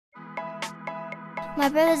My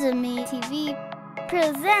Brothers and Me TV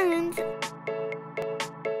presents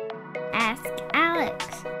Ask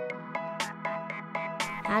Alex.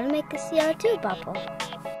 How to make a CO2 bubble.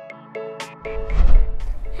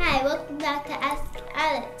 Hi, welcome back to Ask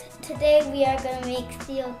Alex. Today we are going to make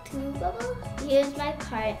CO2 bubbles. Here's my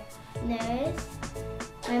partners.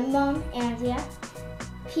 My mom, Andrea,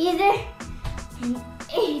 Peter, and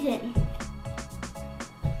Aedan.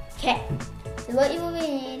 Okay, so what you will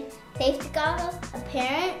need: safety goggles, a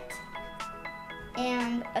parent,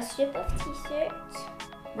 and a strip of t-shirts.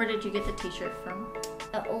 Where did you get the t-shirt from?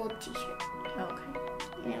 An old t-shirt. Oh, okay.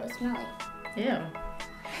 And it was smelly. Ew.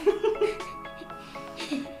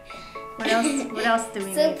 What else do we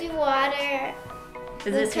need? Soapy water.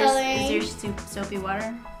 Is this your soapy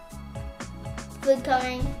water? Food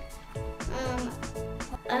coloring.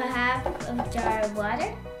 A half of a jar of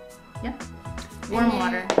water. Yep. Warm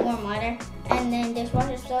water. Warm water. And then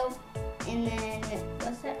dishwasher soap. And then,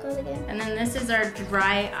 what's that called again? And then this is our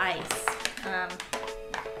dry ice.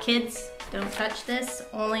 Kids, don't touch this.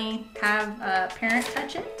 Only have a parent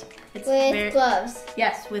touch it. It's with gloves.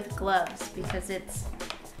 Yes, with gloves, because it's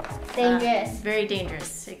dangerous. Very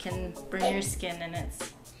dangerous. It can burn your skin and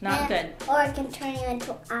it's not good. Or it can turn you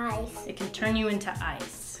into ice. It can turn you into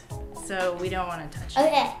ice. So we don't want to touch it.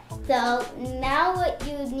 Okay, so now what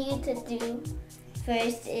you need to do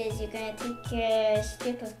first is you're going to take your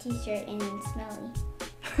strip of t-shirt and smelly.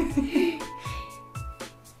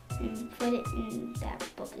 And put it in that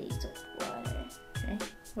bubbly soap water. Okay.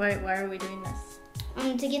 Why are we doing this?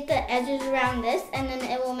 To get the edges around this, and then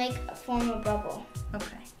it will form a bubble.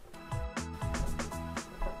 Okay.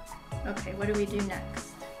 Okay, what do we do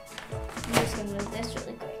next? I'm just going to move this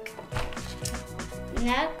really quick.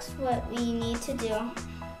 Next, what we need to do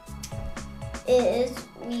is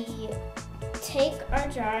we take our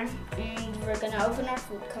jar and we're going to open our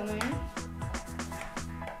food coloring.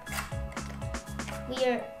 We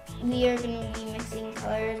are going to be mixing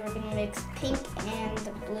colors. We're going to mix pink and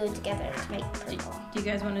blue together to make purple. Do you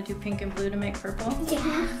guys want to do pink and blue to make purple?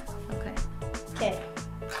 Yeah. Okay. Okay.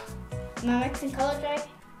 Am I mixing colors right?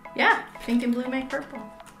 Yeah, pink and blue make purple.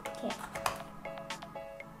 Okay.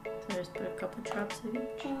 So just put a couple drops of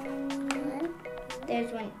each.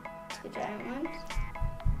 There's two giant ones.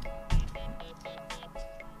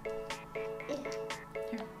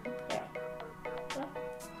 There.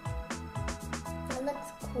 That looks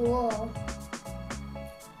cool.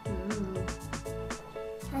 Ooh.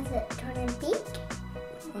 Has it turned pink?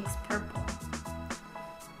 Looks purple.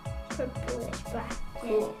 Purplish black.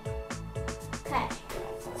 Cool. Okay.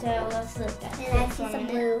 So let's look at it. And I see some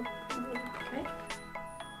blue. Okay.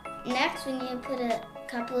 Next, we need to put a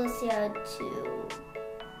couple of CO2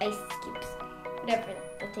 ice cubes. Whatever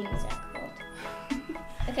the things are called.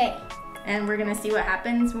 Okay. And we're gonna see what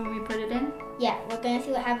happens when we put it in? Yeah, we're gonna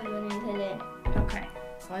see what happens when we put it in. Okay.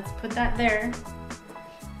 Let's put that there.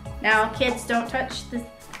 Now, kids, don't touch the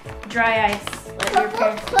dry ice. Let your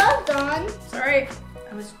parents. Clothes on. Sorry.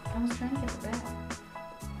 I was trying to get the bag.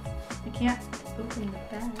 I can't open the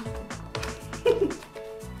bag.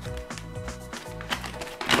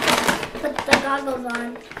 Put the goggles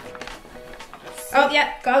on. Oh,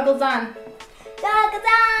 yeah, goggles on. Goggles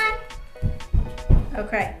on.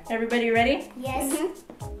 Okay, everybody ready? Yes.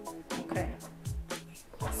 Okay.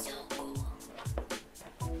 So cool.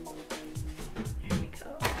 Here we go.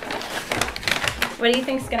 What do you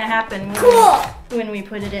think's gonna happen when we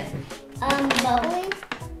put it in? Bubbling.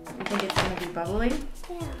 You think it's gonna be bubbly?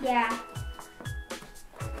 Yeah.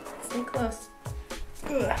 Stay close.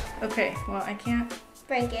 Ugh. Okay, well, I can't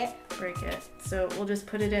Break it. break it, so we'll just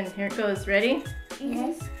put it in. Here it goes. Ready?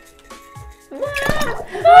 Yes. Whoa!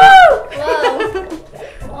 Oh.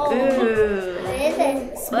 Ooh! What is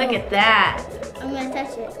it? Look at that. I'm gonna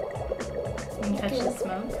touch it. You can touch the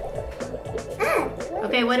smoke.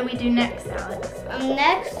 Okay, what do we do next, Alex?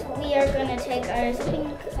 Next, we are gonna take our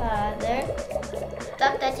pink color,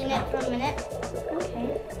 stop touching it for a minute.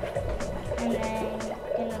 Okay. And then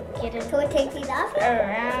gonna get it. Can we take these off?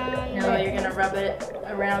 Around. No, you're gonna rub it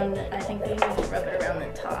around. I think you need to rub it around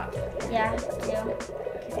the top. Yeah, do.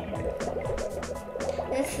 Okay.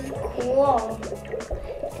 This is cool.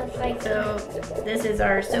 So this is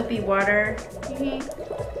our soapy water. Okay.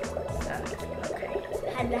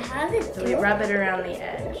 How does it So we rub it around the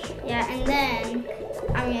edge. Yeah, and then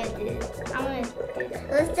I'm gonna do this.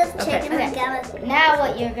 Let's just check it together. Now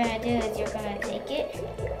what you're gonna do is you're gonna take it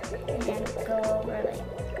and go over like.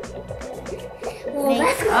 Well,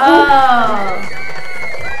 that's cool. Oh!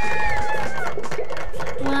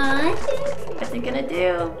 What? What's it gonna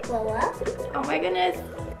do? Blow up? Oh my goodness!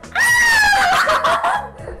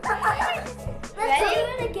 Let's do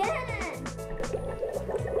it again.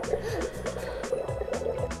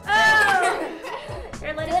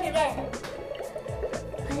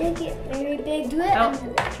 it. Oh,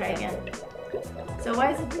 try again. So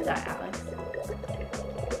why does it do that, Alex?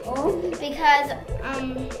 Oh, Because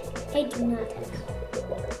I do not.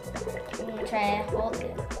 I'm gonna try to hold it.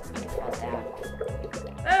 It falls down.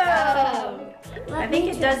 Oh! I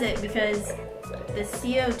think it does it because the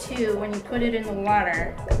CO2, when you put it in the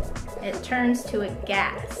water, it turns to a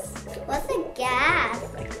gas. What's a gas?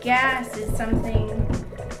 A gas is something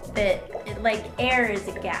that, like air is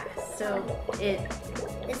a gas. So it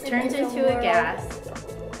turns into a gas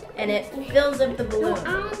and it fills up the balloon.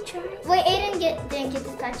 Wait, Aiden didn't get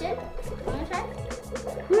to touch it. Wanna try?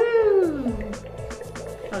 Woo!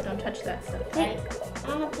 Oh, don't touch that stuff, right?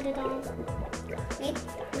 I'm gonna put it on.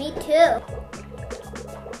 Me too.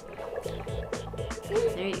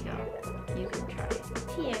 There you go. You can try.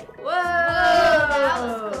 Here. Whoa! That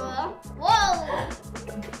was cool. Whoa!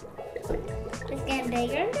 It's getting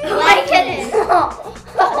bigger. Oh my goodness.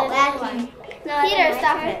 Oh, that one. No, Peter,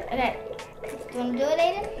 stop it. Okay. Do you want to do it,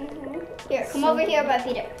 Aiden? Mm-hmm. Here, come over here by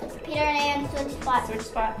Peter. Peter and Aiden switch spots. Switch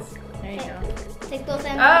spots. There you go. Take those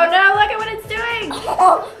ends. Oh no, look at what it's doing!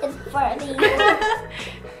 Oh, it's farting.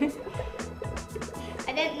 I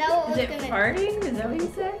didn't know it was Is it gonna. farting? Is that what you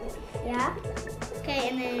said? Yeah. Okay,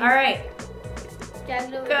 and then Alright, drag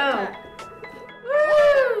it over go. the top.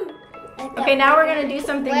 Woo! Okay, now we're gonna do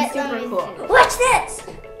something Wait, super let me cool. see. Watch this.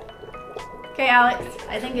 Okay, Alex,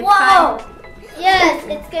 I think it's Whoa. time. Yes,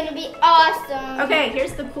 it's gonna be awesome. Okay,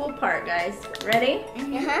 here's the cool part, guys. Ready?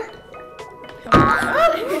 Uh-huh.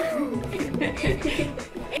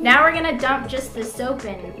 Now we're gonna dump just the soap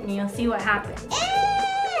in and you'll see what happens.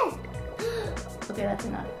 Okay, that's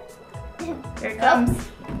enough. Here it comes.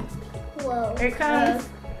 Whoa. Here it comes.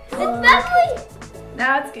 It's bubbly.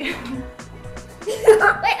 Now it's good.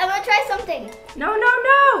 Wait, I'm gonna try something. No, no,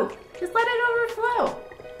 no! Just let it overflow.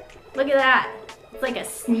 Look at that. It's like a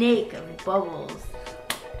snake of bubbles.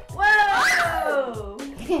 Whoa!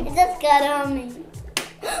 It just got on me.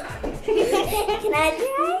 Can I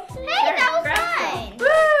try? Hey, that was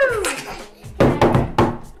Woo! fine.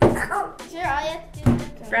 Sure, all you have to do is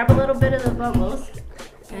this. Grab a little bit of the bubbles,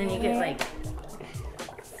 and then you get like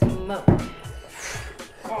smoke.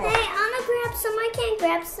 Hey, I'm gonna grab some. I can't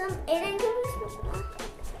grab some. Aiden, give me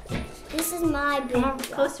some. This is my big Come on, one.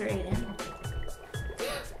 closer, Aiden.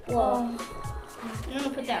 Whoa. I'm gonna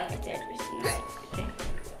put that right there. Okay.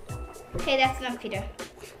 Okay, that's enough, Peter.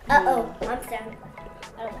 Uh-oh, I'm down.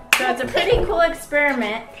 So it's a pretty cool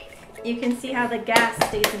experiment. You can see how the gas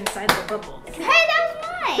stays inside the bubbles. Hey, that was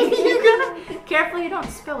mine. You gotta careful you don't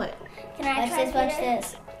spill it. Can I try Watch Peter?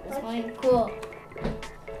 this. It's going cool.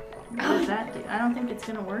 What does that do? I don't think it's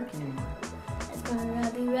gonna work anymore. It's gonna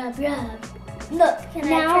rub. Look, can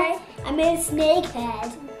I try? I made a snake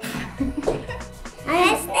head. I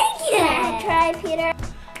had a snake head. Can I try, Peter?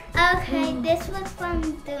 Okay, this was fun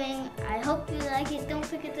doing. I hope you like it. Don't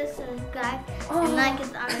forget to subscribe and like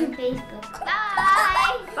us on Facebook.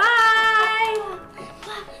 Bye! Bye!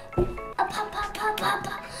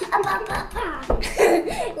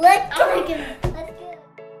 Look, Oh my goodness.